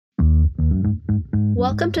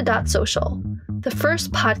Welcome to Dot Social, the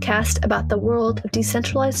first podcast about the world of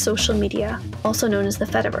decentralized social media, also known as the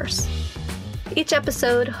Fediverse. Each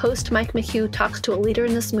episode, host Mike McHugh talks to a leader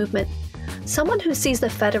in this movement, someone who sees the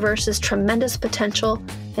Fediverse's tremendous potential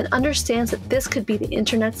and understands that this could be the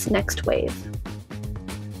internet's next wave.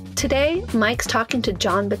 Today, Mike's talking to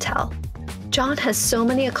John Battelle. John has so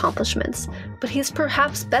many accomplishments, but he's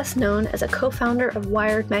perhaps best known as a co-founder of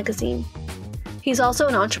Wired magazine. He's also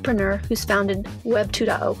an entrepreneur who's founded Web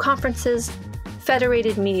 2.0 conferences,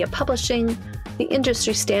 Federated Media Publishing, The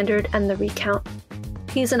Industry Standard, and The Recount.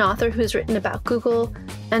 He's an author who's written about Google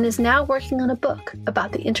and is now working on a book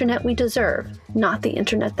about the internet we deserve, not the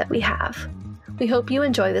internet that we have. We hope you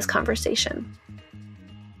enjoy this conversation.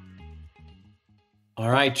 All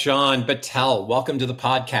right, John Battelle, welcome to the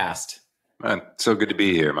podcast. So good to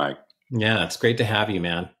be here, Mike. Yeah, it's great to have you,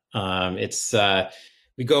 man.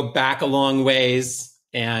 We go back a long ways,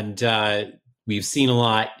 and we've seen a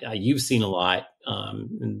lot. You've seen a lot.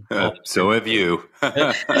 So have you.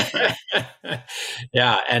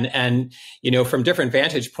 Yeah, and from different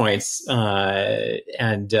vantage points,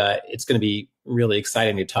 it's going to be really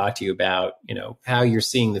exciting to talk to you about how you're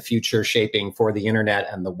seeing the future shaping for the internet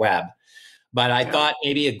and the web. But I thought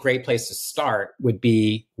maybe a great place to start would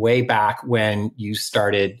be way back when you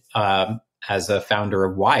started as a founder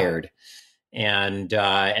of Wired, and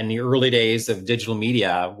in the early days of digital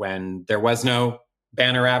media, when there was no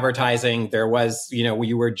banner advertising, there was,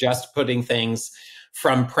 you were just putting things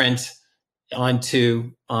from print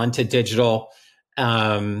onto digital.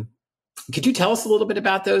 Could you tell us a little bit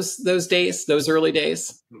about those days, those early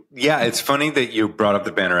days? Yeah, it's funny that you brought up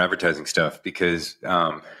the banner advertising stuff because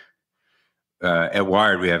at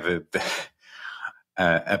Wired we have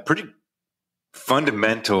a pretty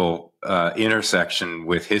fundamental intersection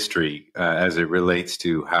with history as it relates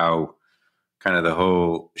to how kind of the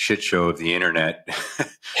whole shit show of the internet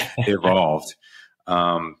evolved.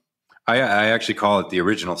 I actually call it the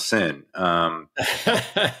original sin.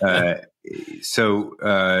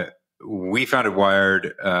 So we founded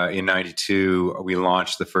Wired in '92. We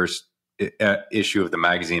launched the first issue of the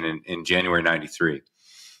magazine in January '93.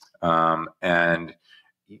 And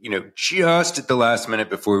just at the last minute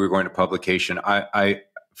before we were going to publication, I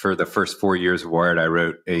for the first 4 years of Wired, I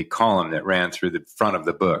wrote a column that ran through the front of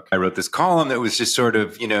the book. I wrote this column that was just sort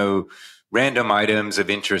of, random items of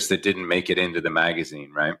interest that didn't make it into the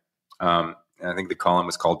magazine, right? I think the column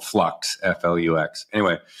was called Flux, F-L-U-X.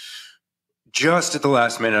 Anyway, just at the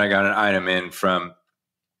last minute, I got an item in from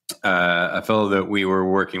a fellow that we were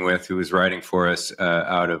working with who was writing for us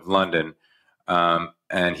out of London.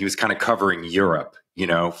 And he was kind of covering Europe,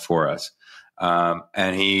 for us.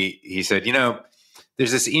 And he said,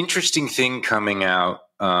 there's this interesting thing coming out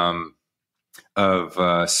of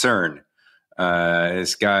CERN.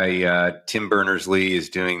 This guy, Tim Berners-Lee, is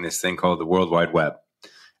doing this thing called the World Wide Web.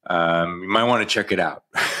 You might want to check it out.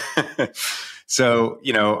 So,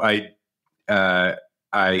 I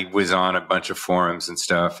was on a bunch of forums and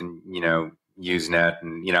stuff and, Usenet.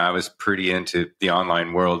 And, I was pretty into the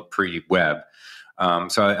online world pre-web.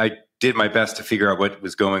 So I did my best to figure out what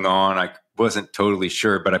was going on. I wasn't totally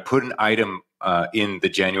sure, but I put an item in the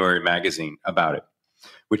January magazine about it,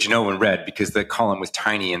 which no one read because the column was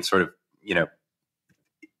tiny and sort of,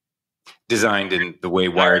 designed in the way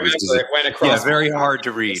Wired was designed. It went across. Yeah, very hard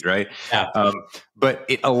to read, right? Yeah. But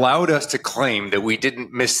it allowed us to claim that we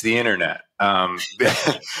didn't miss the internet. When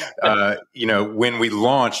we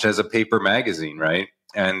launched as a paper magazine, right?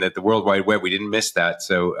 And that the World Wide Web, we didn't miss that.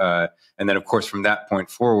 So, and then of course, from that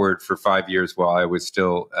point forward, for 5 years, while I was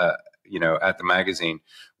still, at the magazine,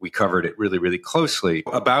 we covered it really, really closely.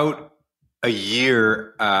 About a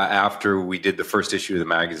year after we did the first issue of the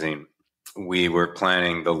magazine, we were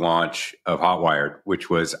planning the launch of Hotwired, which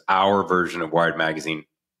was our version of Wired magazine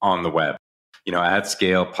on the web. At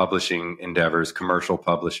scale publishing endeavors, commercial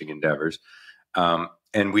publishing endeavors.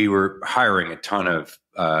 And we were hiring a ton of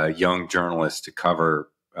young journalists to cover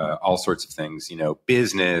all sorts of things,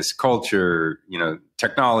 business, culture,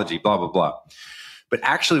 technology, blah, blah, blah. But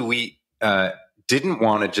actually, we didn't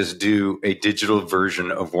want to just do a digital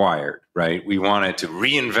version of Wired, right? We wanted to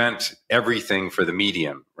reinvent everything for the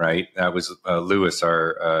medium, right? That was Lewis,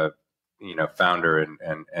 our founder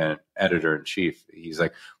and editor-in-chief. He's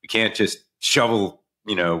like, we can't just shovel,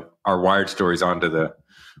 our Wired stories onto the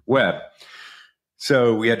web.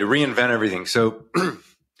 So we had to reinvent everything. So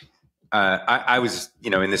I was,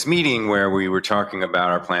 in this meeting where we were talking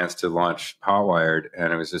about our plans to launch Hotwired,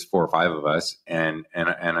 and it was just 4 or 5 of us, and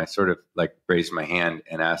I sort of like raised my hand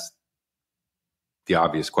and asked the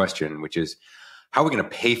obvious question, which is, how are we going to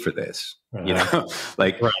pay for this? Right.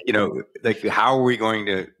 Like how are we going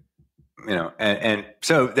to And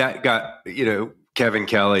so that got, Kevin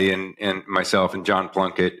Kelly and myself and John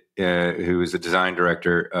Plunkett, who was the design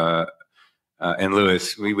director, and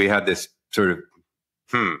Lewis, we had this sort of,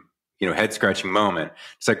 head scratching moment.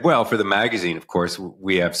 It's like, well, for the magazine, of course,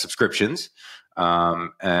 we have subscriptions,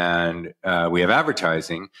 and we have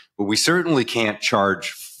advertising, but we certainly can't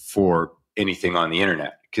charge for anything on the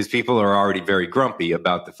internet because people are already very grumpy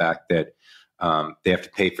about the fact that they have to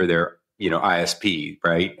pay for their ISP,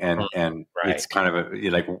 right? And right. It's kind of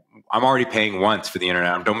like, I'm already paying once for the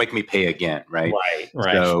internet. Don't make me pay again, right?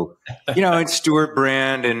 Right. So, and Stuart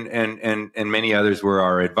Brand and many others were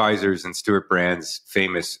our advisors, and Stuart Brand's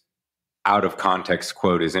famous out of context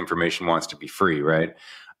quote is "Information wants to be free," right?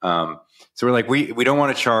 So we're like, we don't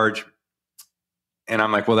want to charge, and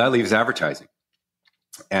I'm like, well, that leaves advertising,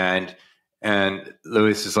 and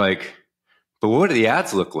Lewis is like, but what do the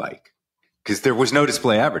ads look like? Because there was no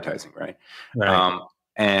display advertising, right?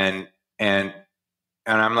 And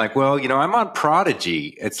I'm like, well, I'm on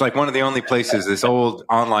Prodigy. It's like one of the only places, this old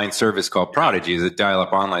online service called Prodigy, is a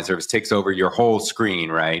dial-up online service, takes over your whole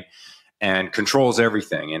screen, right? And controls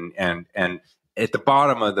everything. And at the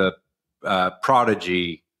bottom of the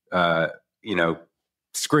Prodigy,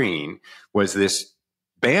 screen was this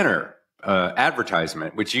banner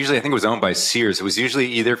advertisement, which usually I think was owned by Sears. It was usually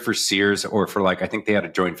either for Sears or for I think they had a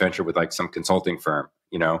joint venture with some consulting firm,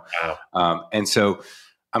 Wow. And so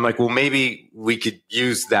I'm like, well, maybe we could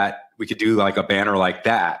use that. We could do a banner like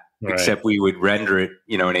that, right. Except we would render it,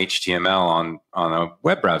 in HTML on a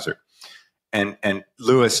web browser. And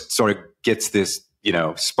Lewis sort of gets this,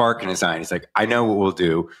 spark in his eye. He's like, I know what we'll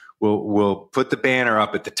do. We'll put the banner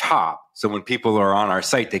up at the top, so when people are on our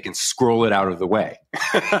site, they can scroll it out of the way.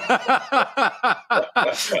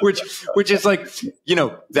 which is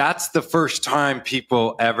that's the first time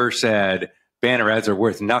people ever said banner ads are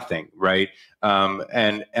worth nothing, right?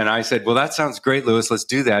 And I said, well, that sounds great, Lewis. Let's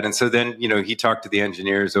do that. And so then he talked to the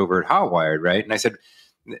engineers over at Hotwired, right? And I said,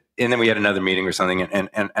 and then we had another meeting or something,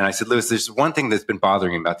 and I said, Lewis, there's one thing that's been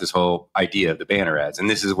bothering me about this whole idea of the banner ads, and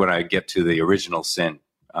this is when I get to the original sin.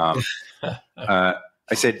 I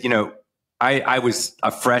said, I was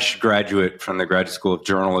a fresh graduate from the Graduate School of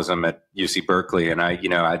Journalism at UC Berkeley, and I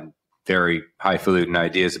had very highfalutin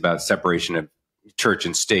ideas about separation of church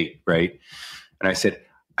and state, right? And I said,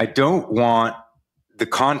 I don't want the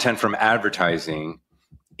content from advertising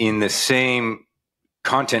in the same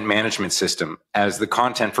content management system as the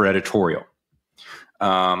content for editorial.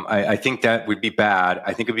 I think that would be bad.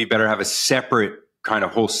 I think it'd be better to have a separate kind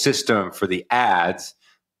of whole system for the ads.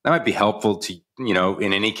 That might be helpful to,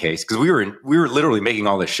 in any case, because we were literally making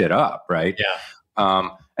all this shit up, right? Yeah.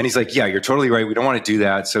 And he's like, yeah, you're totally right. We don't want to do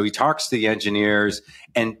that. So he talks to the engineers,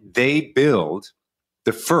 and they build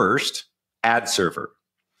the first ad server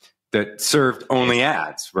that served only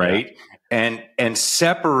ads, right? Yeah. And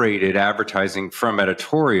separated advertising from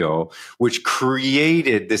editorial, which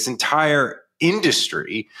created this entire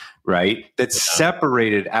industry, right? That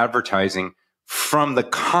separated advertising from the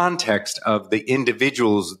context of the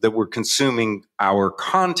individuals that were consuming our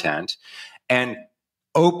content, and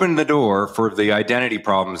opened the door for the identity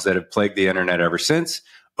problems that have plagued the internet ever since,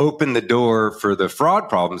 opened the door for the fraud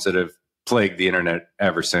problems that have plagued the internet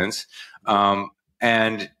ever since. And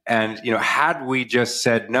had we just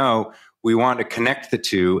said, no, we want to connect the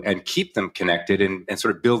two and keep them connected and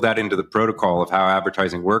sort of build that into the protocol of how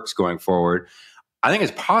advertising works going forward, I think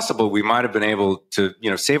it's possible we might have been able to,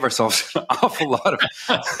 save ourselves an awful lot of.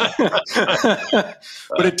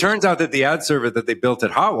 But it turns out that the ad server that they built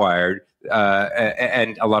at Hotwired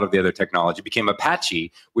and a lot of the other technology became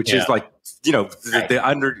Apache, which is the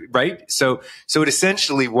under, right? So it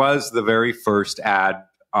essentially was the very first ad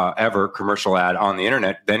ever, commercial ad on the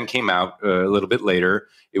internet. Then came out a little bit later.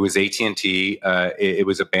 It was AT&T. It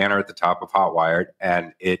was a banner at the top of Hotwired,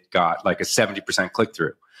 and it got a 70% click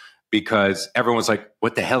through. Because everyone's like,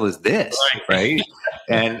 what the hell is this? Right.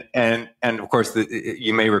 and of course,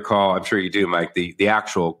 you may recall, I'm sure you do, Mike, the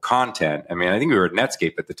actual content. I mean, I think we were at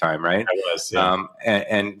Netscape at the time, right? I was, yeah.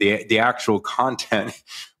 And the actual content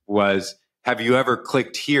was, have you ever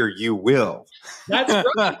clicked here? You will. That's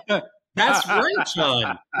right. That's right,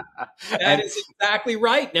 John. That is exactly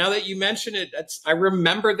right. Now that you mention it, I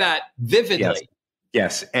remember that vividly.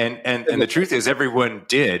 Yes. And the truth is everyone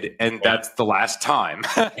did. And that's the last time.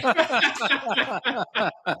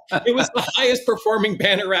 It was the highest performing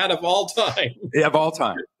banner ad of all time. Of all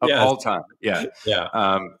time. All time. Yeah. Yeah.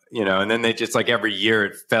 And then they just every year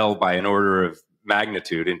it fell by an order of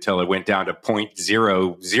magnitude until it went down to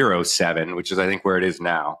 0.007, which is I think where it is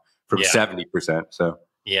now, from 70%. So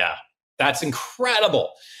yeah. That's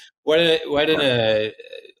incredible. What an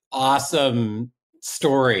awesome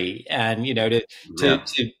story. And, to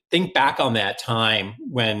think back on that time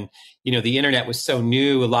when, the internet was so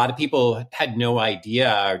new, a lot of people had no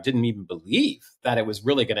idea or didn't even believe that it was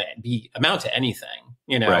really going to amount to anything,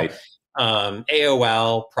 Right.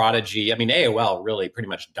 AOL, Prodigy. I mean, AOL really pretty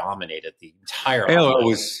much dominated the entire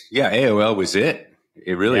AOL was it.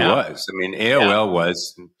 It really Yeah. was. I mean, AOL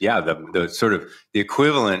was, the sort of the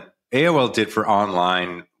equivalent. AOL did for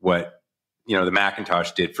online what, the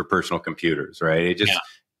Macintosh did for personal computers, right? It just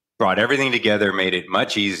brought everything together, made it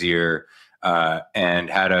much easier, and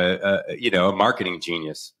had a marketing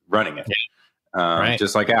genius running it. Right.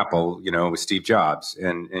 Just like Apple, with Steve Jobs.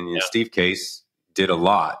 And Steve Case did a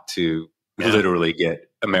lot to literally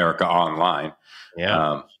get America online.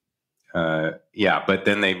 Yeah. But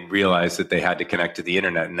then they realized that they had to connect to the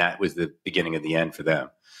internet, and that was the beginning of the end for them.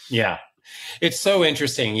 Yeah. It's so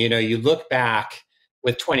interesting. You look back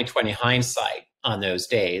with 2020 hindsight on those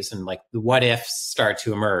days and like the what ifs start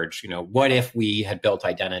to emerge. What if we had built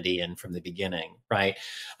identity in from the beginning, right?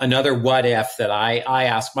 Another what if that I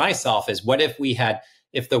ask myself is what if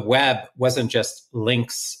if the web wasn't just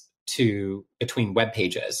links between web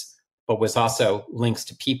pages, but was also links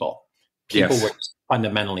to people. People were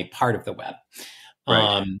fundamentally part of the web.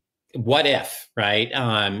 Right. What if, right?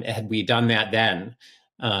 Had we done that then?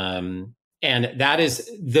 And that is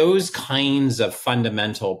those kinds of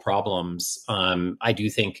fundamental problems. I do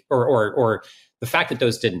think, or the fact that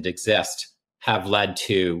those didn't exist have led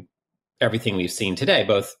to everything we've seen today,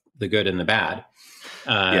 both the good and the bad.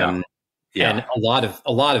 And a lot of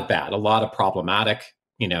bad, a lot of problematic,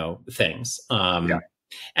 things.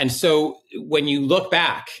 And so when you look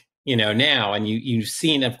back, now, and you've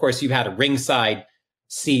seen, of course, you've had a ringside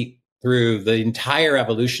seat through the entire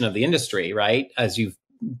evolution of the industry, right? As you've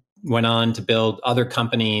went on to build other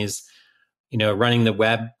companies, running the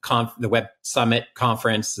Web Summit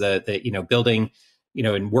conference, the building,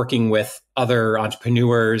 and working with other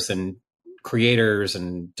entrepreneurs and creators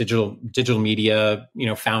and digital media,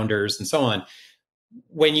 founders and so on.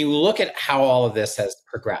 When you look at how all of this has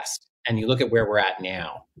progressed and you look at where we're at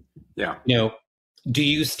now, do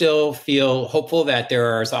you still feel hopeful that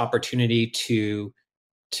there is opportunity to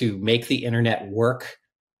make the internet work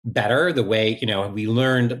better the way, we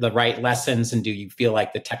learned the right lessons? And do you feel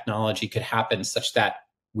like the technology could happen such that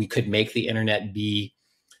we could make the internet be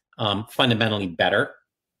fundamentally better?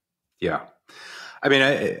 Yeah. I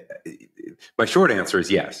mean, my short answer is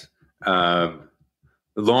yes. The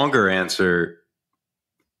longer answer,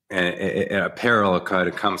 and a parallel kind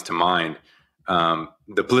of comes to mind,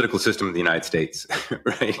 the political system of the United States,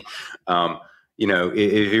 right?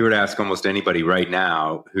 If you were to ask almost anybody right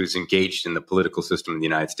now who's engaged in the political system of the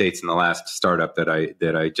United States, and the last startup that I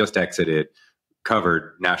just exited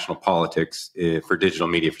covered national politics for digital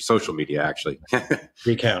media, for social media, actually.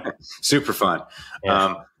 Recount. Super fun.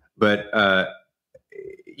 Yeah. The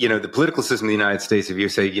political system of the United States, if you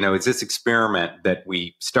say, it's this experiment that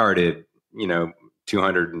we started,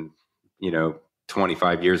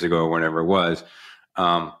 225 years ago or whenever it was,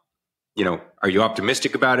 are you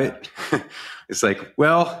optimistic about it? It's like,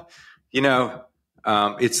 well,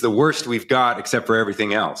 it's the worst we've got except for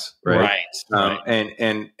everything else. Right.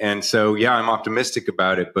 And so, I'm optimistic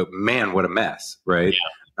about it, but man, what a mess. Right.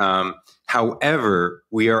 Yeah. However,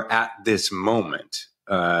 we are at this moment.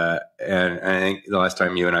 And I think the last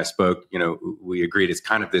time you and I spoke, we agreed it's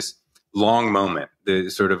kind of this long moment, the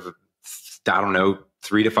sort of,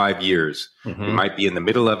 3 to 5 years. Mm-hmm. We might be in the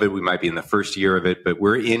middle of it. We might be in the first year of it, but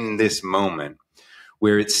we're in this moment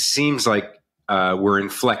where it seems like we're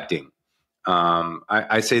inflecting.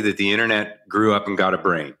 I say that the internet grew up and got a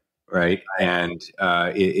brain, right? And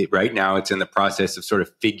right now it's in the process of sort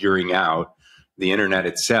of figuring out, the internet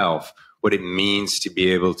itself, what it means to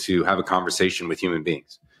be able to have a conversation with human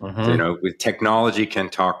beings. Mm-hmm. So, with technology can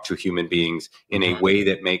talk to human beings in a way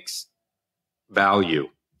that makes value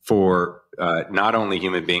for not only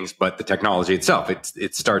human beings, but the technology itself.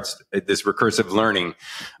 It starts this recursive learning,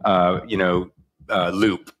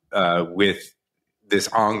 loop with this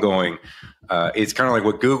ongoing. It's kind of like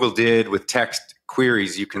what Google did with text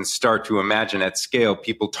queries. You can start to imagine at scale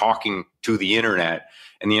people talking to the internet,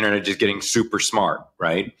 and the internet just getting super smart,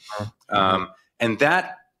 right? Mm-hmm. And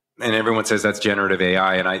everyone says that's generative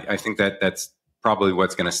AI, and I think that's probably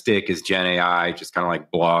what's going to stick is Gen AI, just kind of like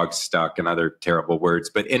blog stuck and other terrible words.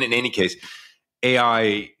 But in any case,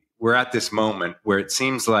 AI, we're at this moment where it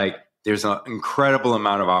seems like there's an incredible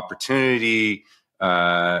amount of opportunity,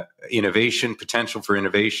 innovation, potential for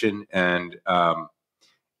innovation, and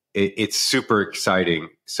it's super exciting.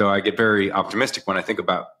 So I get very optimistic when I think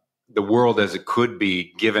about the world as it could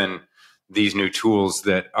be given these new tools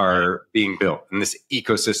that are being built and this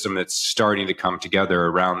ecosystem that's starting to come together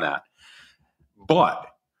around that. But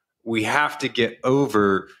we have to get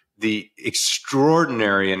over the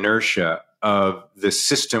extraordinary inertia of the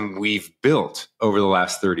system we've built over the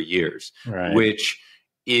last 30 years, which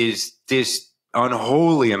is this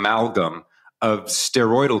unholy amalgam of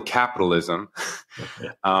steroidal capitalism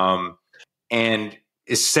and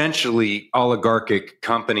essentially oligarchic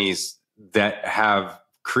companies that have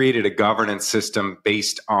created a governance system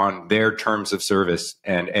based on their terms of service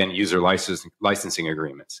and user licensing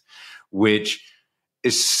agreements, which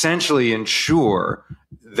essentially ensure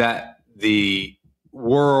that the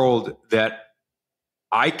world that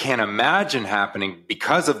I can imagine happening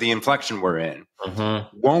because of the inflection we're in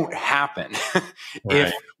won't happen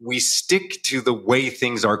if we stick to the way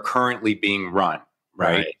things are currently being run,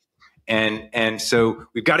 right? And so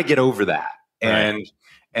we've got to get over that. And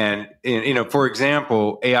you know, for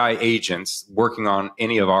example, AI agents working on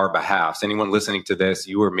any of our behalfs, anyone listening to this,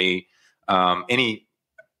 you or me,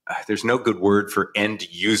 there's no good word for end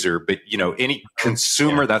user, but you know, any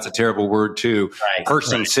consumer, that's a terrible word too.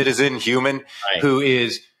 Person, citizen, human, who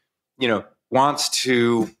is, you know, wants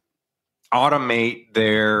to automate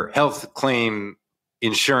their health claim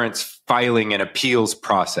insurance filing and appeals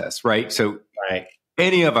process, right? So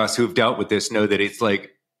any of us who've dealt with this know that it's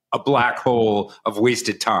like a black hole of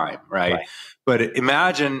wasted time, right? But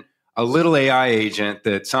imagine a little AI agent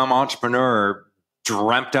that some entrepreneur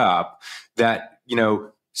dreamt up that, you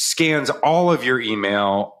know, scans all of your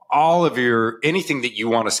email, all of your, anything that you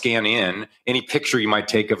want to scan in, any picture you might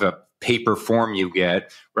take of a paper form you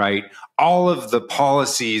get, right? All of the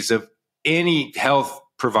policies of any health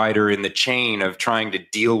provider in the chain of trying to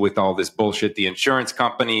deal with all this bullshit, the insurance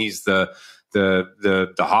companies, the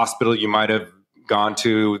hospital you might have gone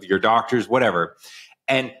to, your doctors, whatever,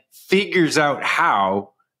 and figures out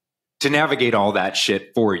how to navigate all that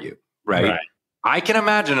shit for you, right? I can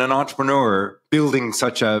imagine an entrepreneur building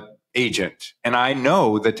such a agent, and I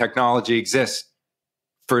know the technology exists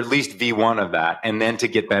for at least V1 of that, and then to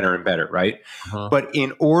get better and better, right? But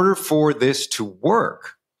in order for this to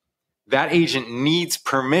work, that agent needs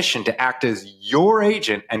permission to act as your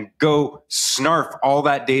agent and go snarf all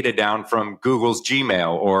that data down from Google's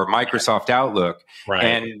Gmail or Microsoft Outlook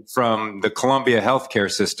and from the Columbia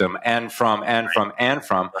healthcare system and from.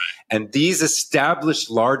 And these established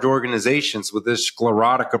large organizations with this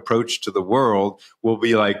sclerotic approach to the world will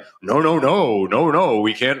be like, no,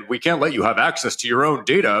 we can't let you have access to your own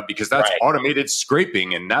data because that's automated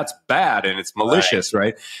scraping and that's bad and it's malicious,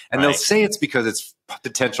 right? And they'll say it's because it's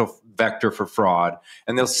potential vector for fraud,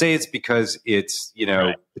 and they'll say it's because it's, you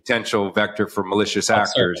know, potential vector for malicious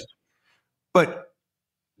actors, but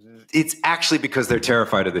it's actually because they're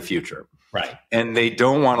terrified of the future, and they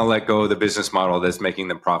don't want to let go of the business model that's making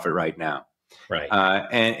them profit right now,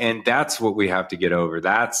 and that's what we have to get over.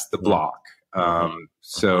 That's the block.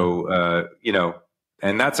 So you know,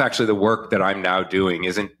 and that's actually the work that I'm now doing,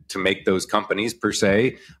 isn't to make those companies per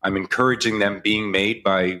se. I'm encouraging them being made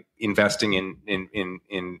by investing in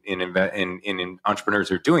entrepreneurs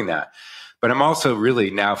who are doing that. But I'm also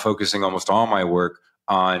really now focusing almost all my work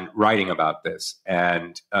on writing about this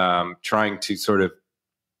and trying to sort of,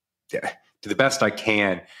 to the best I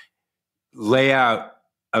can, lay out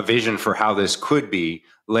a vision for how this could be,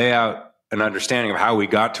 lay out an understanding of how we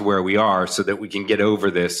got to where we are so that we can get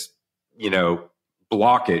over this, you know,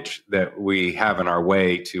 blockage that we have in our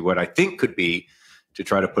way to what I think could be, to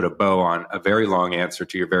try to put a bow on a very long answer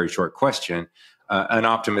to your very short question, an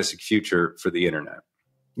optimistic future for the internet.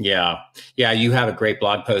 Yeah. You have a great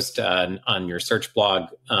blog post on your search blog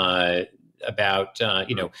about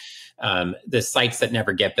the sites that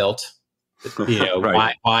never get built. You know,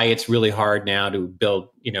 why it's really hard now to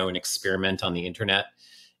build, you know, an experiment on the internet,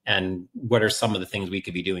 and what are some of the things we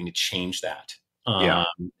could be doing to change that.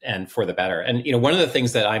 And for the better. And, you know, one of the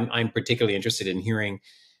things that I'm particularly interested in hearing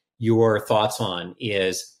your thoughts on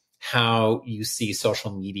is how you see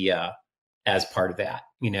social media as part of that,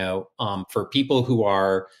 you know, for people who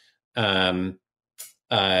are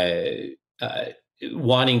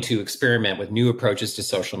wanting to experiment with new approaches to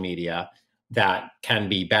social media that can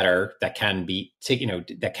be better, that can be,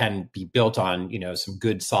 that can be built on, you know, some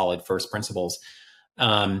good, solid first principles.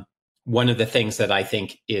 One of the things that I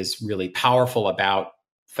think is really powerful about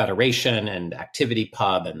Federation and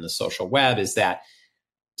ActivityPub and the social web is that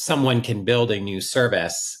someone can build a new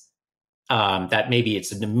service that maybe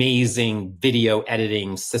it's an amazing video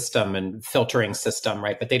editing system and filtering system,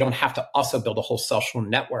 right? But they don't have to also build a whole social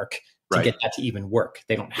network to get that to even work.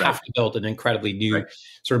 They don't have to build an incredibly new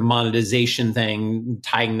sort of monetization thing,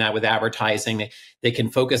 tying that with advertising. They can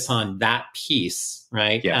focus on that piece,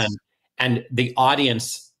 right? Yes. and the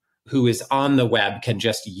audience who is on the web can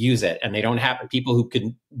just use it, and they don't have people who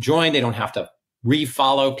can join. They don't have to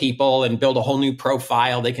refollow people and build a whole new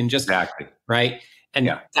profile. They can just Exactly. right. And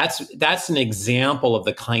that's an example of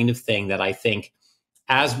the kind of thing that I think,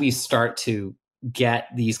 as we start to get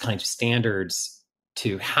these kinds of standards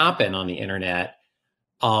to happen on the internet,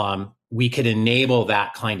 we could enable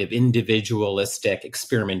that kind of individualistic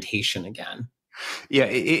experimentation again. Yeah,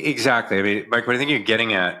 exactly. I mean, Mike, what I think you're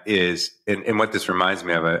getting at is, and what this reminds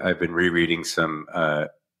me of, I've been rereading some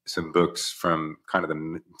books from kind of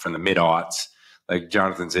from the mid-aughts, like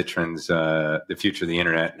Jonathan Zittrain's "The Future of the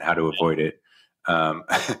Internet and How to Avoid It,"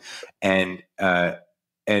 and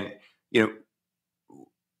you know,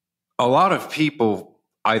 a lot of people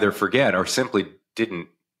either forget or simply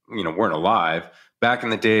weren't alive back in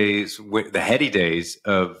the days, the heady days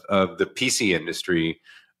of the PC industry.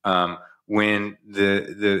 When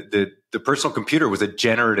the personal computer was a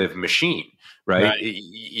generative machine, right?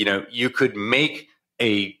 You could make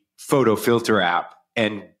a photo filter app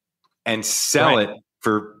and sell it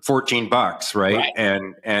for $14, right?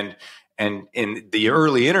 And in the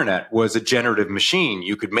early internet was a generative machine.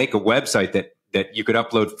 You could make a website that you could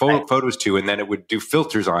upload photos to, and then it would do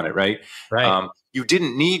filters on it, right? You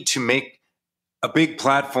didn't need to make a big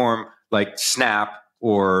platform like Snap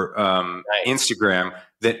or Instagram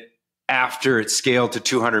that, after it scaled to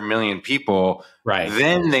 200 million people,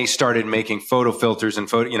 then they started making photo filters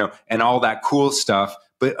and and all that cool stuff.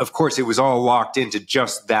 But of course, it was all locked into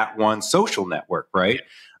just that one social network, right?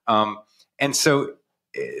 And so,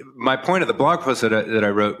 my point of the blog post that I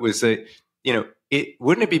wrote was that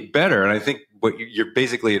wouldn't it be better? And I think what you're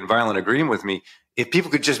basically in violent agreement with me. If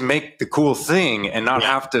people could just make the cool thing and not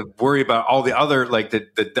have to worry about all the other, like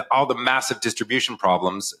all the massive distribution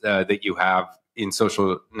problems that you have in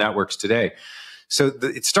social networks today. So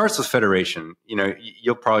it starts with federation.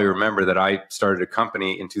 You'll probably remember that I started a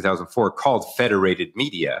company in 2004 called Federated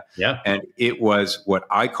Media. And it was what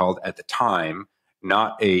I called at the time,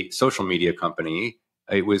 not a social media company.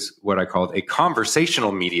 It was what I called a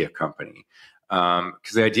conversational media company.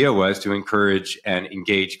 Because the idea was to encourage and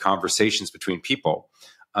engage conversations between people.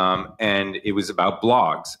 And it was about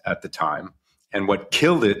blogs at the time. And what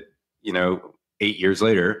killed it, 8 years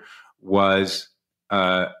later, was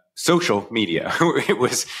social media. It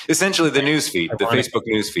was essentially the newsfeed, the Facebook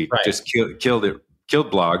newsfeed, just killed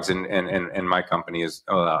blogs. And my company is,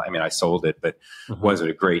 I sold it, but was it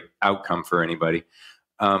a great outcome for anybody?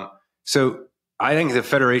 So I think the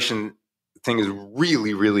federation thing is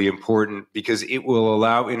really, really important because it will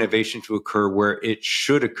allow innovation to occur where it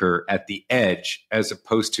should occur, at the edge, as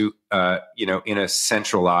opposed to, in a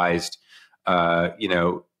centralized,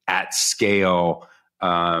 at scale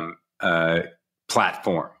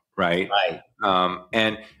platform, right?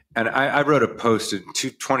 And I wrote a post in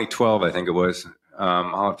 2012, I think it was.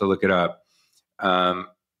 I'll have to look it up,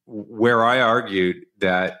 where I argued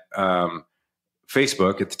that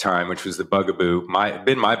Facebook at the time, which was the bugaboo,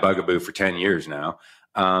 been my bugaboo for 10 years now.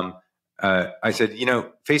 I said,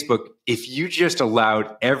 Facebook, if you just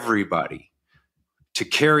allowed everybody to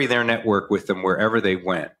carry their network with them wherever they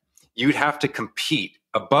went, you'd have to compete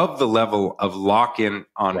above the level of lock-in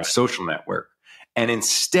on a social network, and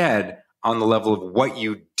instead on the level of what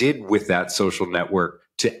you did with that social network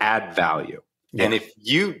to add value. And if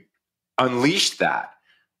you unleashed that,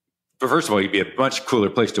 but first of all, you'd be a much cooler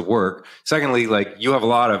place to work. Secondly, you have a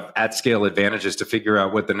lot of at-scale advantages to figure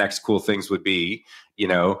out what the next cool things would be,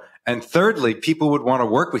 And thirdly, people would want to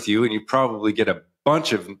work with you, and you'd probably get a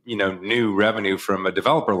bunch of, new revenue from a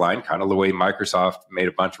developer line, kind of the way Microsoft made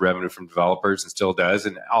a bunch of revenue from developers and still does,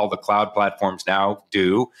 and all the cloud platforms now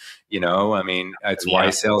do. It's why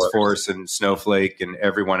Salesforce and Snowflake and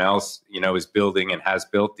everyone else, is building and has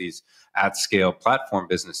built these at-scale platform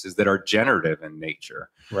businesses that are generative in nature.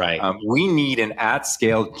 We need an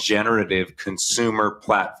at-scale generative consumer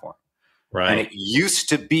platform. And it used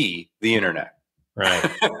to be the internet.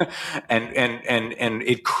 And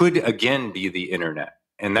it could again be the internet.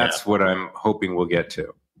 And that's what I'm hoping we'll get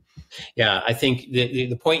to. Yeah, I think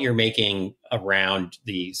the point you're making around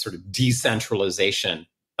the sort of decentralization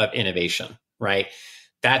of innovation, right?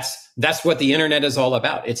 That's what the internet is all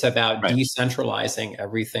about. It's about decentralizing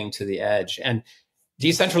everything to the edge, and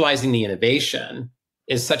decentralizing the innovation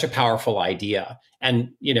is such a powerful idea.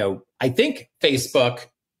 And, I think Facebook,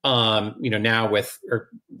 now with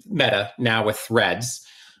Meta, now with Threads,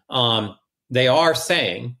 they are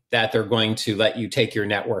saying that they're going to let you take your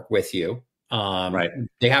network with you.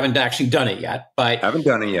 They haven't actually done it yet, but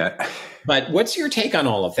But what's your take on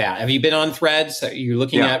all of that? Have you been on Threads? Are you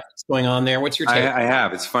looking at what's going on there? What's your take? I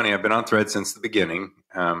have. It's funny. I've been on Threads since the beginning.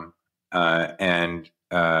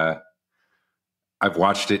 I've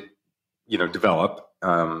watched it, develop,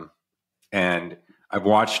 and I've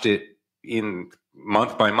watched it in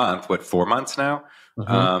month by month, 4 months now,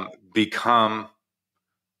 become,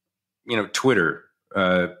 Twitter,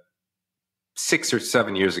 6 or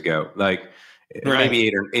 7 years ago, like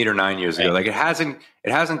maybe 8 or 9 years ago. Like it hasn't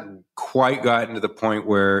quite gotten to the point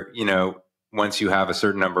where, once you have a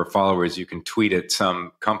certain number of followers, you can tweet at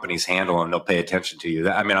some company's handle and they'll pay attention to you.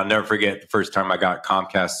 I mean, I'll never forget the first time I got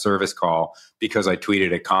Comcast service call because I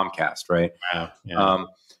tweeted at Comcast, right? Wow. Yeah.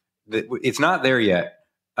 It's not there yet.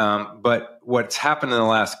 But what's happened in the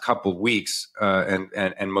last couple of weeks,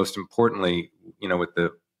 and most importantly, with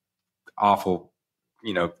the awful,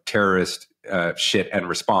 terrorist shit and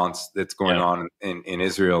response that's going on in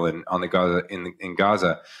Israel and on the Gaza in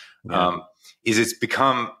Gaza, is it's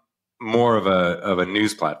become more of a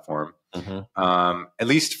news platform, at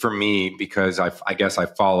least for me, because I guess I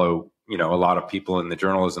follow a lot of people in the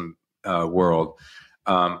journalism world.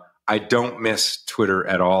 I don't miss Twitter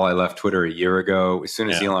at all. I left Twitter a year ago. As soon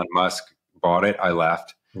as Elon Musk bought it, I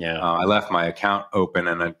left. I left my account open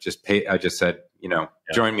and I just said,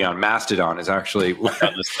 join me on Mastodon is actually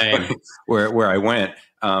where I went.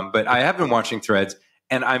 But I have been watching Threads,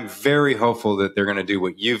 and I'm very hopeful that they're going to do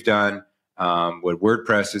what you've done, what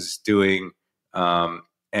WordPress is doing,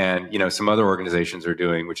 and some other organizations are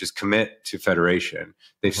doing, which is commit to federation.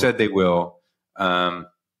 They've said they will.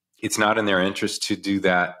 It's not in their interest to do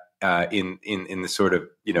that in the sort of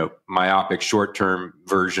myopic short-term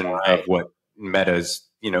version of what Meta's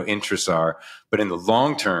interests are, but in the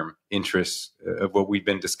long-term interests of what we've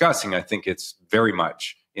been discussing, I think it's very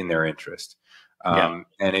much in their interest. And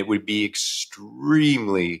it would be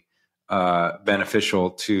extremely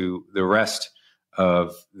beneficial to the rest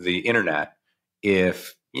of the internet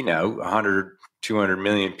if 100, 200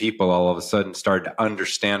 million people all of a sudden started to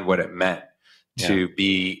understand what it meant to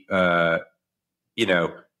be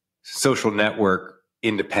social network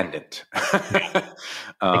independent.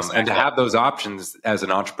 And to have those options as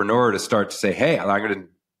an entrepreneur to start to say, hey, I'm going to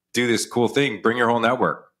do this cool thing, bring your whole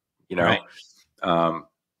network,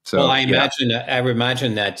 So, I imagine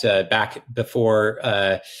that back before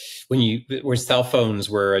where cell phones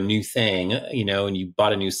were a new thing, and you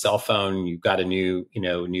bought a new cell phone, you got a new,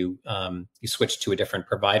 you switched to a different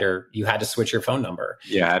provider, you had to switch your phone number.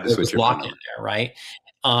 Yeah, I had to switch your phone number. There, right?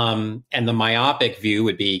 And the myopic view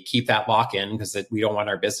would be keep that lock in because we don't want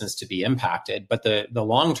our business to be impacted. But the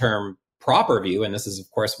long-term proper view, and this is of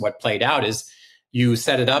course what played out, is you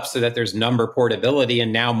set it up so that there's number portability,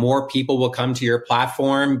 and now more people will come to your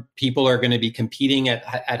platform. People are going to be competing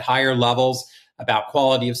at higher levels about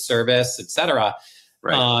quality of service, et cetera.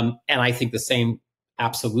 Right. And I think the same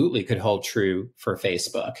absolutely could hold true for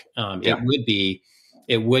Facebook.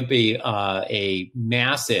 It would be a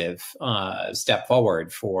massive step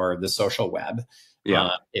forward for the social web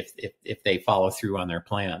if they follow through on their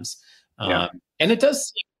plans. And it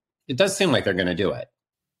does seem like they're going to do it.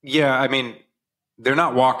 Yeah, I mean, they're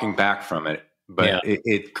not walking back from it, but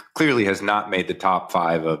it clearly has not made the top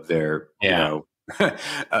 5 of their,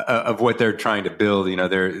 of what they're trying to build.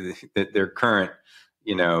 Their current,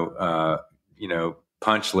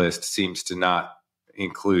 punch list seems to not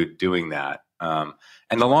include doing that. And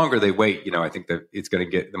the longer they wait, I think that it's going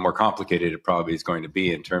to get, the more complicated it probably is going to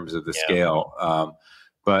be in terms of the scale.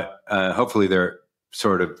 But hopefully they're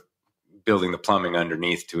sort of building the plumbing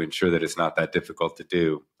underneath to ensure that it's not that difficult to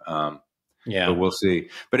do. But we'll see.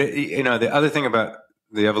 But the other thing about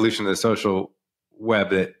the evolution of the social web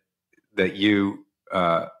that you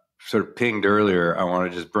sort of pinged earlier, I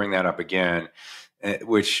want to just bring that up again,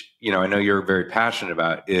 which I know you're very passionate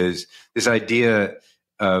about, is this idea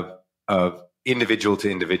of individual to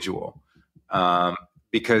individual,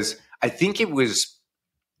 because I think it was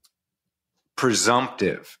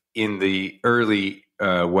presumptive in the early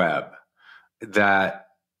web that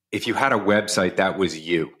if you had a website, that was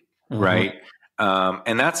you. Right.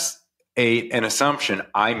 And that's an assumption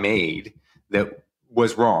I made that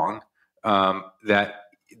was wrong.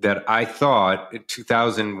 That I thought in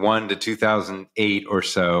 2001 to 2008 or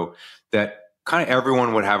so, that kind of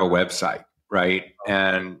everyone would have a website. Right.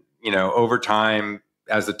 And, over time,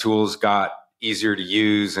 as the tools got easier to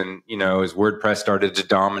use and, as WordPress started to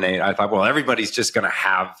dominate, I thought, well, everybody's just going to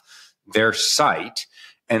have their site.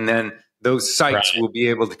 And then those sites will be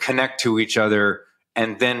able to connect to each other.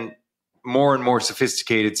 And then more and more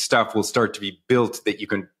sophisticated stuff will start to be built that you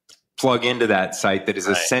can plug into that site that is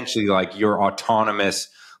essentially like your autonomous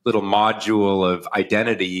little module of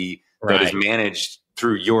identity that is managed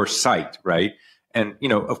through your site, right? And,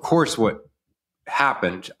 of course, what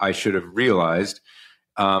happened, I should have realized,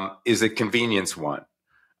 is a convenience one.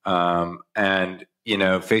 And,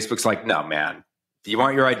 Facebook's like, no, man, you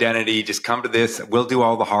want your identity, just come to this. We'll do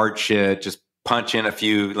all the hard shit. Just punch in a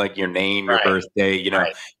few, like your name, your birthday,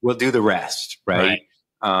 we'll do the rest. Right.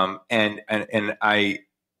 And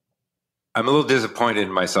I'm a little disappointed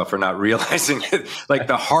in myself for not realizing that like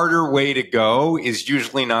the harder way to go is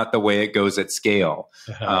usually not the way it goes at scale.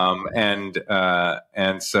 And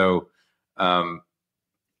so,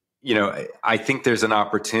 I think there's an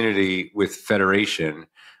opportunity with federation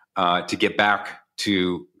to get back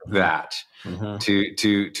to that,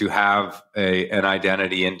 to have an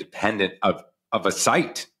identity independent of a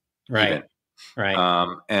site, even.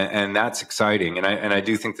 And that's exciting. And I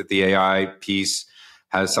do think that the AI piece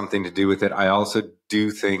has something to do with it. I also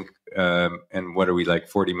do think, and what are we, like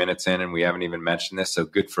 40 minutes in and we haven't even mentioned this, so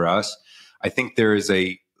good for us. I think there is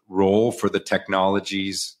a role for the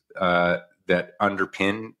technologies that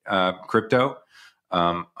underpin crypto.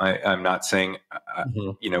 I'm not saying,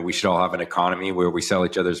 we should all have an economy where we sell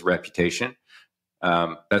each other's reputation.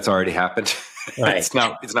 That's already happened. It's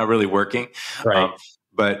not really working.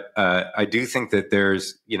 But I do think that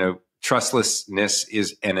there's, trustlessness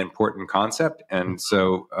is an important concept. And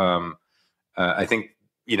so I think,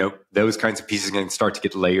 those kinds of pieces can start to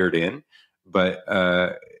get layered in, but,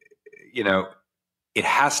 it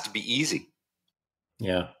has to be easy.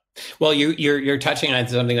 Yeah. Well, you're touching on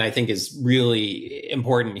something that I think is really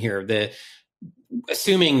important here.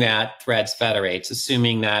 Assuming that Threads federates,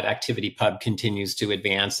 assuming that ActivityPub continues to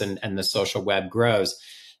advance and the social web grows,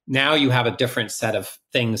 now you have a different set of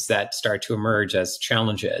things that start to emerge as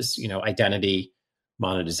challenges, identity,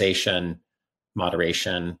 monetization,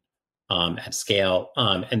 moderation at scale.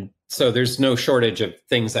 And so there's no shortage of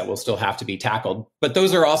things that will still have to be tackled, but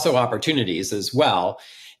those are also opportunities as well.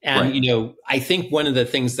 And, I think one of the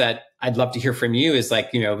things that I'd love to hear from you is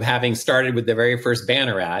like, having started with the very first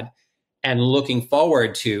banner ad and looking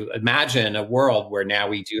forward to imagine a world where now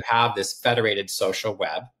we do have this federated social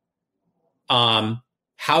web.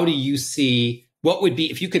 How do you see what would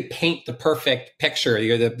be, if you could paint the perfect picture,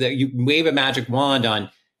 you wave a magic wand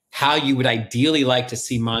on how you would ideally like to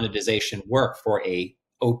see monetization work for a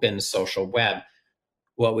open social web,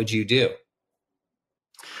 what would you do?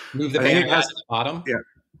 Move the banner at the bottom? Yeah.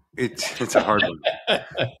 It's a hard one.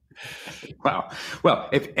 Wow. Well,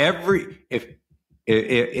 if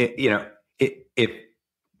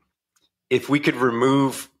we could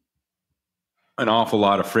remove an awful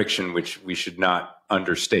lot of friction, which we should not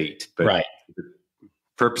understate, but the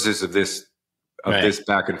purposes of this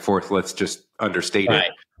back and forth, let's just understate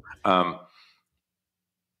it.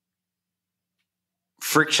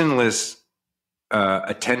 Frictionless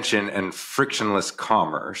attention and frictionless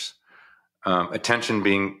commerce. Attention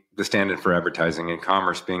being the stand-in for advertising, and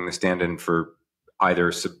commerce being the stand-in for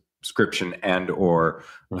either subscription and or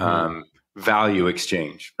value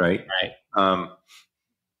exchange, right?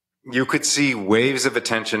 You could see waves of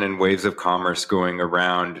attention and waves of commerce going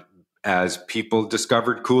around as people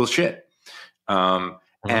discovered cool shit.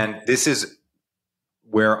 And this is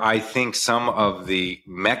where I think some of the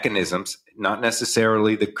mechanisms, not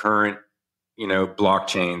necessarily the current,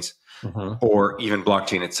 blockchains, or even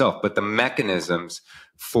blockchain itself, but the mechanisms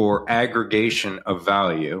for aggregation of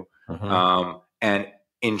value and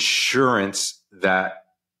insurance that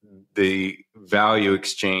the value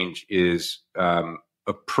exchange is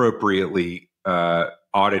appropriately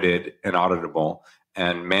audited and auditable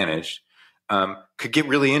and managed, could get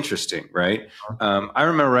really interesting, right? I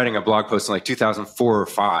remember writing a blog post in like 2004 or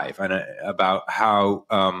 5 about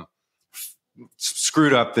how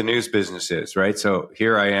screwed up the news business is, right? So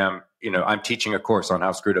here I am, I'm teaching a course on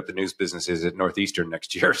how screwed up the news business is at Northeastern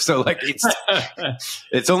next year. So like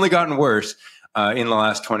it's only gotten worse in the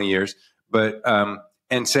last 20 years. But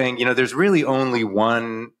and saying, there's really only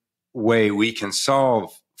one way we can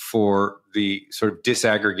solve for the sort of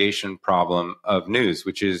disaggregation problem of news,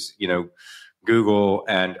 which is, Google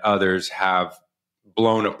and others have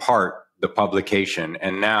blown apart the publication.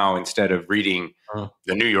 And now instead of reading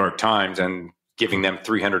the New York Times and giving them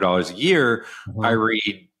 $300 a year, I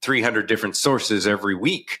read 300 different sources every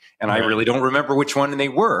week. And I really don't remember which one they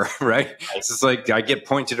were, right? It's just like I get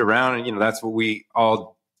pointed around and, that's what we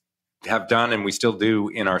all have done and we still do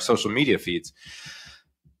in our social media feeds.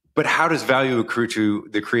 But how does value accrue to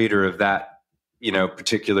the creator of that,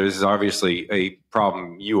 particular? This is obviously a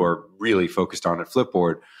problem you are really focused on at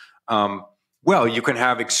Flipboard. Well, you can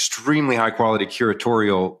have extremely high quality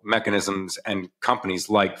curatorial mechanisms and companies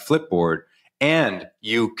like Flipboard, and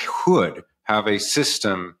you could have a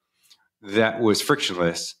system that was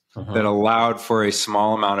frictionless, that allowed for a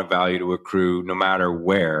small amount of value to accrue no matter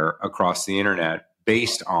where across the internet,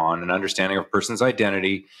 based on an understanding of a person's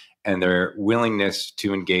identity and their willingness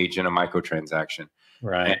to engage in a microtransaction.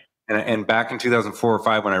 Right. And back in 2004 or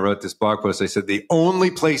 5, when I wrote this blog post, I said the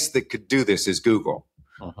only place that could do this is Google.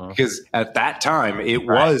 Because at that time, it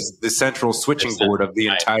was the central switching board of the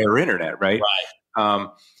entire internet, right?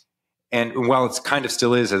 And while it's kind of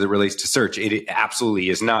still is as it relates to search, it absolutely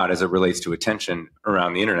is not as it relates to attention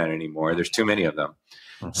around the internet anymore. There's too many of them.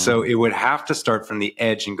 So it would have to start from the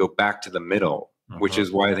edge and go back to the middle, which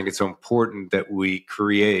is why I think it's so important that we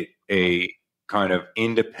create a kind of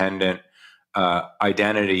independent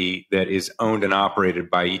identity that is owned and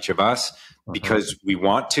operated by each of us because we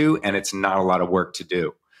want to, and it's not a lot of work to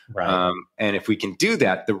do. And if we can do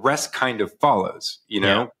that, the rest kind of follows.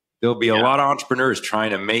 There'll be a lot of entrepreneurs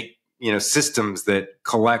trying to make systems that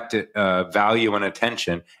collect value and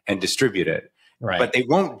attention and distribute it, but they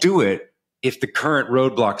won't do it if the current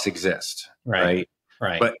roadblocks exist, right?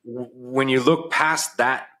 But when you look past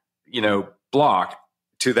that, block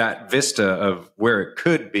to that vista of where it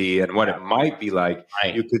could be and what it might be like,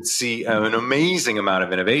 you could see an amazing amount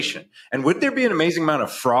of innovation. And would there be an amazing amount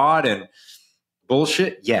of fraud and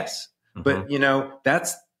bullshit? Yes. But,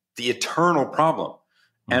 that's the eternal problem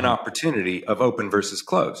and opportunity of open versus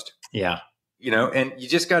closed. And you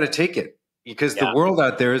just got to take it because the world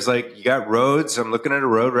out there is like, you got roads. I'm looking at a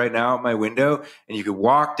road right now out my window, and you could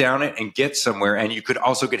walk down it and get somewhere, and you could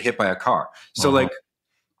also get hit by a car. So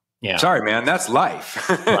sorry, man, that's life.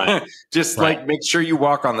 Just make sure you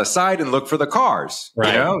walk on the side and look for the cars,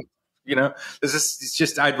 it's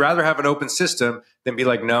just, I'd rather have an open system than be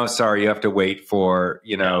like, no, sorry, you have to wait for,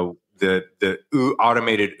 the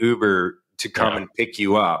automated Uber to come and pick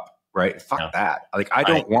you up. Right. Fuck that. I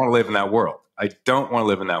don't want to live in that world. I don't want to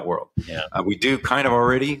live in that world. We do kind of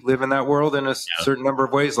already live in that world in a certain number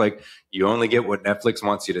of ways. Like, you only get what Netflix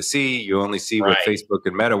wants you to see. You only see what Facebook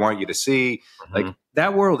and Meta want you to see. Like,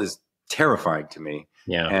 that world is terrifying to me.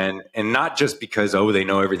 And not just because, they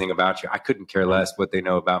know everything about you. I couldn't care less what they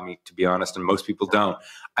know about me, to be honest. And most people don't.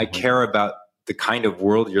 I care about the kind of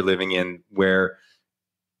world you're living in where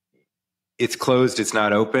it's closed, it's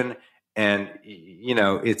not open. And,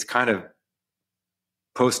 it's kind of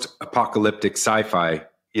post-apocalyptic sci-fi,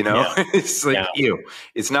 it's like, ew.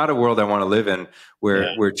 It's not a world I want to live in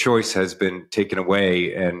where choice has been taken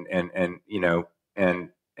away and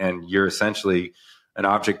you're essentially an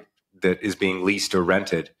object that is being leased or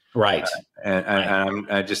rented. I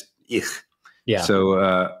just,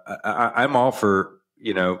 So I'm all for,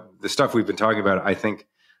 the stuff we've been talking about. I think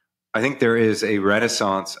there is a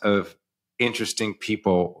renaissance of interesting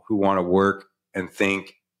people who want to work and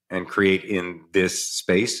think and create in this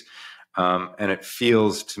space. And it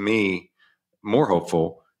feels to me more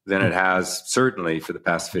hopeful than it has certainly for the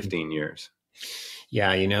past 15 years.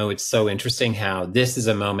 Yeah. It's so interesting how this is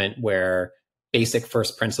a moment where basic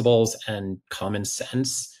first principles and common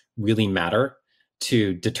sense really matter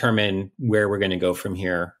to determine where we're going to go from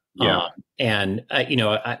here. An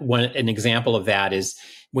example of that is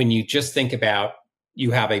when you just think about,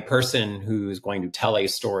 you have a person who's going to tell a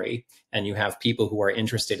story, and you have people who are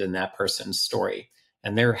interested in that person's story,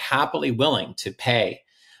 and they're happily willing to pay.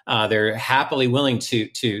 They're happily willing to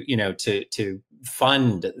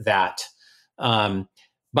fund that.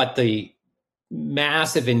 But the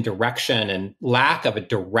massive indirection and lack of a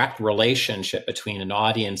direct relationship between an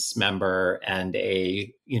audience member and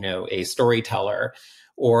a storyteller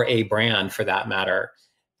or a brand, for that matter,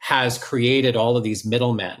 has created all of these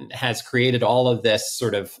middlemen, has created all of this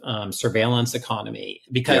sort of surveillance economy,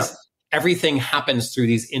 because everything happens through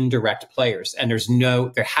these indirect players. And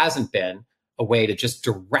there hasn't been a way to just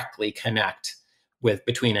directly connect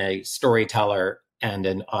between a storyteller and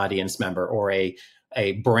an audience member, or a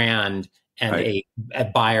brand and a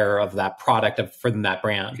buyer of that product from that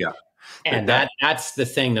brand. And that's the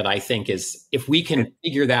thing that I think is, if we can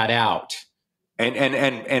figure that out.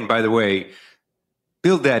 And by the way,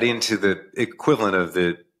 build that into the equivalent of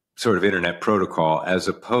the sort of internet protocol, as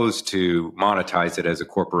opposed to monetize it as a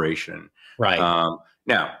corporation. Now,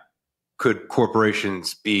 could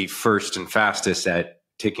corporations be first and fastest at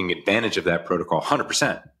taking advantage of that protocol?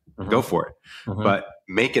 100%. Go for it. But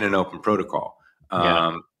make it an open protocol.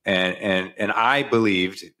 And I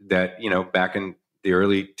believed that, back in the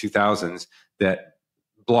early 2000s, that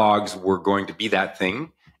blogs were going to be that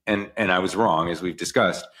thing. And I was wrong, as we've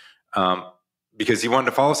discussed. Because you wanted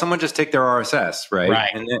to follow someone, just take their RSS, right?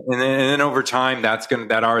 And then over time, that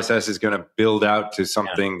RSS is going to build out to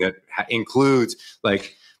something that includes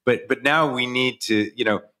but now we need to,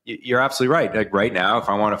 you're absolutely right. Like right now, if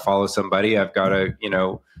I want to follow somebody, I've got to,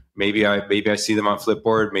 maybe I see them on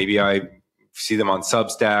Flipboard, maybe I see them on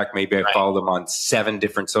Substack, maybe I follow them on 7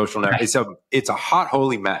 different social networks. It's a hot,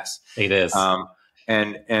 holy mess. It is.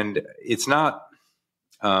 And it's not,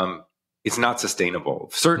 it's not sustainable,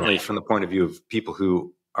 certainly from the point of view of people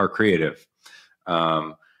who are creative.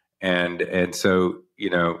 And so,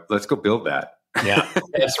 let's go build that. Yeah,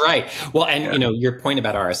 that's right. Well, and your point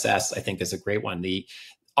about RSS, I think, is a great one. The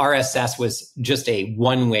RSS was just a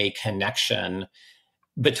one-way connection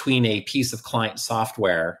between a piece of client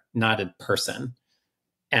software, not a person,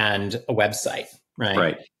 and a website, right?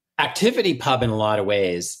 Right. ActivityPub, in a lot of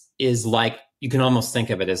ways, is like, you can almost think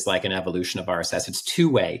of it as like an evolution of RSS. It's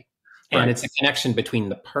two-way, and it's a connection between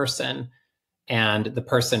the person and the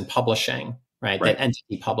person publishing, right? That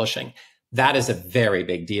entity publishing. That is a very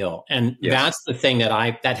big deal. And that's the thing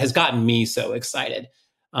that has gotten me so excited.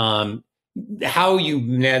 How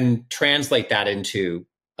you then translate that into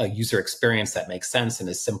a user experience that makes sense and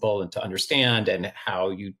is simple and to understand, and how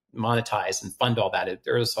you monetize and fund all that.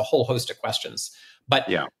 There's a whole host of questions, but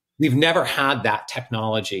we've never had that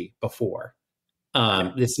technology before.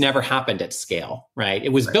 It's never happened at scale, right?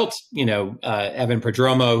 It was built, Evan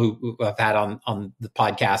Prodromo, who I've had on the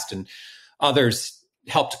podcast, and others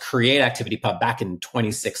helped create ActivityPub back in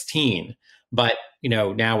 2016. But,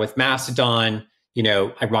 now with Mastodon,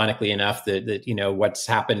 ironically enough, that what's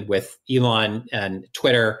happened with Elon and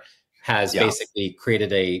Twitter has basically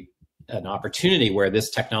created an opportunity where this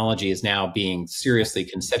technology is now being seriously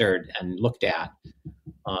considered and looked at.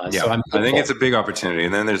 So I think it's a big opportunity.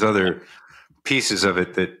 And then there's other pieces of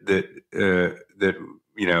it that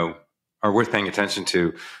are worth paying attention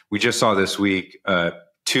to. We just saw this week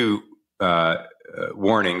two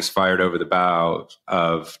warnings fired over the bow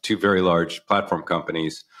of two very large platform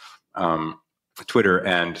companies, Twitter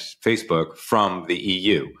and Facebook, from the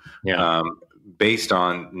EU, based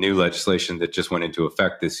on new legislation that just went into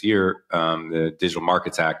effect this year, the Digital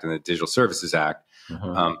Markets Act and the Digital Services Act.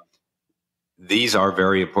 These are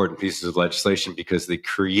very important pieces of legislation because they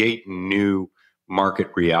create new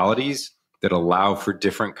market realities that allow for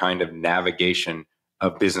different kind of navigation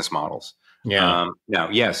of business models. Now,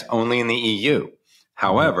 yes, only in the EU.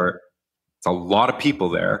 However, it's a lot of people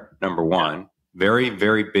there, number one. Very,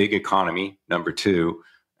 very big economy, number two.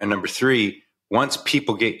 And number three, once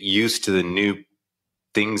people get used to the new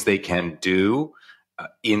things they can do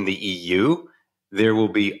in the EU, there will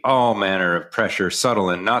be all manner of pressure, subtle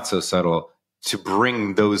and not so subtle, to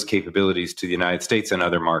bring those capabilities to the United States and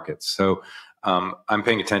other markets. So I'm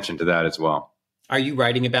paying attention to that as well. Are you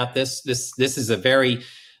writing about this? This is a very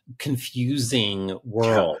confusing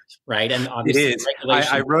world, right? And obviously, it is.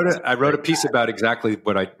 I wrote a piece about exactly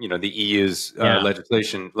what the EU's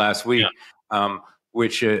legislation last week,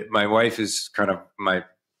 which my wife is kind of my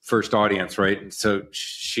first audience, right? And so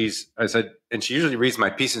I said, and she usually reads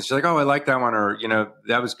my piece and she's like, "Oh, I like that one," or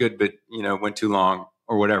that was good, but went too long,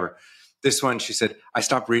 or whatever. This one, she said, "I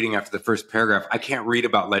stopped reading after the first paragraph. I can't read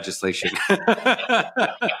about legislation."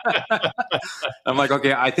 I'm like,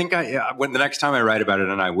 okay, I think when the next time I write about it,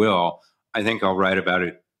 and I think I'll write about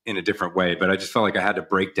it in a different way. But I just felt like I had to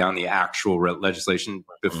break down the actual legislation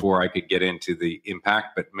before I could get into the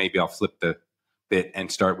impact. But maybe I'll flip the bit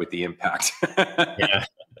and start with the impact.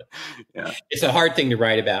 It's a hard thing to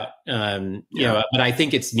write about, but I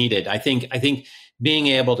think it's needed. I think being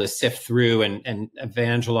able to sift through and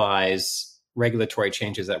evangelize regulatory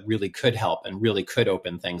changes that really could help and really could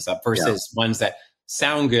open things up versus ones that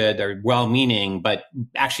sound good, they're well-meaning, but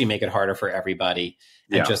actually make it harder for everybody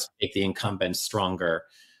and just make the incumbents stronger.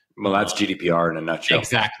 Well, that's GDPR in a nutshell.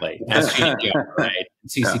 Exactly. That's GDPR, right?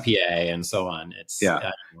 CCPA and so on. It's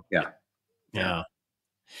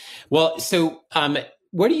Well, so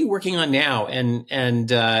what are you working on now,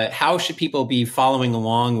 and how should people be following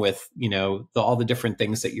along with all the different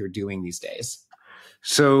things that you're doing these days?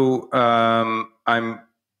 So I'm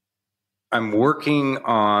working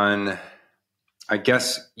on, I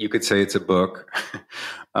guess you could say it's a book.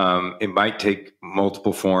 It might take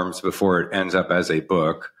multiple forms before it ends up as a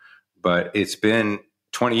book, but it's been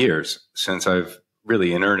 20 years since I've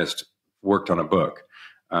really in earnest worked on a book.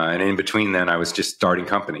 And in between then, I was just starting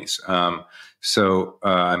companies. So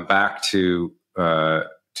I'm back to a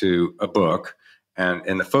book,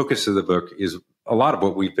 and the focus of the book is a lot of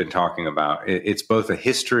what we've been talking about. It's both a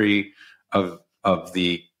history of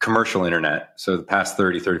the commercial internet, so the past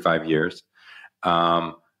 30, 35 years,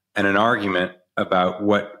 and an argument about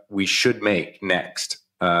what we should make next.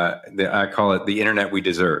 I call it the internet we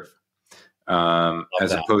deserve,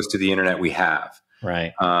 as opposed to the internet we have.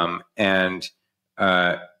 Right.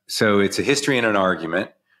 So it's a history and an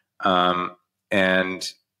argument.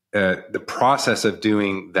 And the process of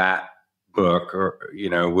doing that book,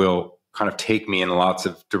 will kind of take me in lots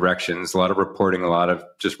of directions, a lot of reporting, a lot of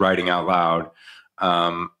just writing out loud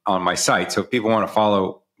on my site. So if people want to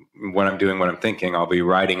follow what I'm doing, what I'm thinking, I'll be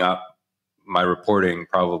writing up my reporting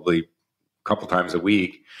probably couple times a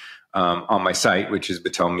week on my site, which is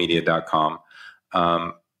battellemedia.com.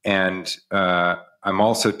 And I'm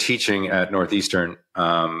also teaching at Northeastern,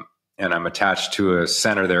 and I'm attached to a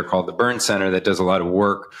center there called the Burn Center that does a lot of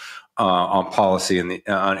work on policy and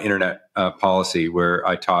on internet policy, where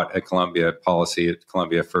I taught at policy at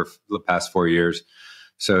Columbia for the past 4 years.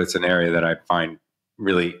 So it's an area that I find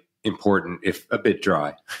really important, if a bit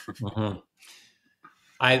dry. Mm-hmm.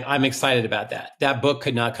 I'm excited about that. That book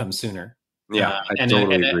could not come sooner. Yeah, I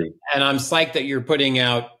totally agree. And I'm psyched that you're putting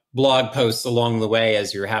out blog posts along the way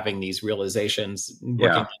as you're having these realizations,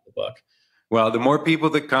 working on the book. Well, the more people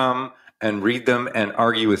that come and read them and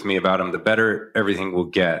argue with me about them, the better everything will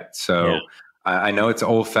get. So I know it's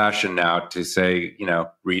old fashioned now to say,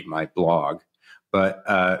 read my blog, but,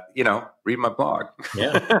 read my blog.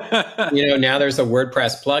 Now there's a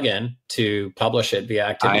WordPress plugin to publish it via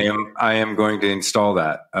Activity. I am going to install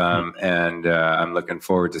that. And I'm looking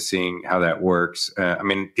forward to seeing how that works.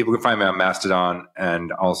 People can find me on Mastodon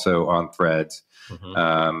and also on Threads.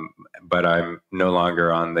 But I'm no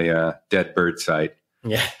longer on the Dead Bird site.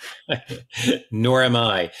 Yeah, nor am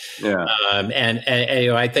I. Yeah, and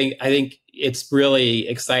I think it's really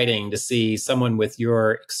exciting to see someone with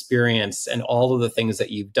your experience and all of the things that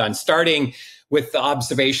you've done, starting with the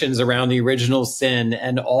observations around the original sin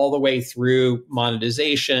and all the way through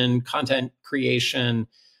monetization, content creation,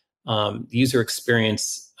 user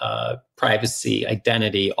experience, privacy,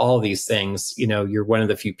 identity, all of these things. You're one of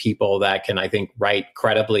the few people that can, I think, write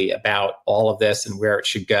credibly about all of this and where it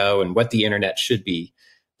should go and what the internet should be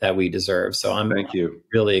that we deserve. So I'm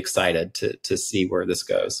really excited to see where this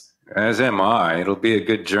goes. As am I. It'll be a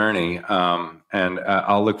good journey. And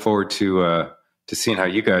I'll look forward to seeing how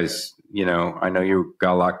you guys, I know you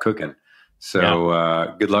got a lot cooking.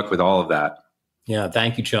 So good luck with all of that. Yeah.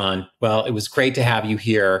 Thank you, John. Well, it was great to have you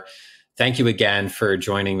here. Thank you again for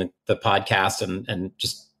joining the podcast and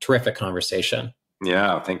just terrific conversation.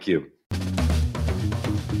 Yeah. Thank you.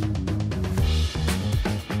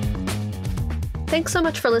 Thanks so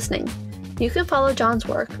much for listening. You can follow John's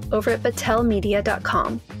work over at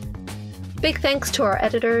battellemedia.com. Big thanks to our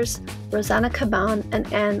editors, Rosanna Caban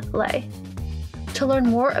and Anne Lay. To learn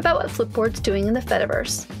more about what Flipboard's doing in the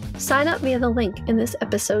Fediverse, sign up via the link in this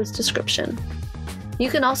episode's description. You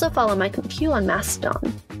can also follow Mike McHugh on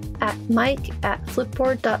Mastodon at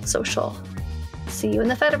mike@flipboard.social. See you in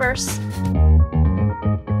the Fediverse.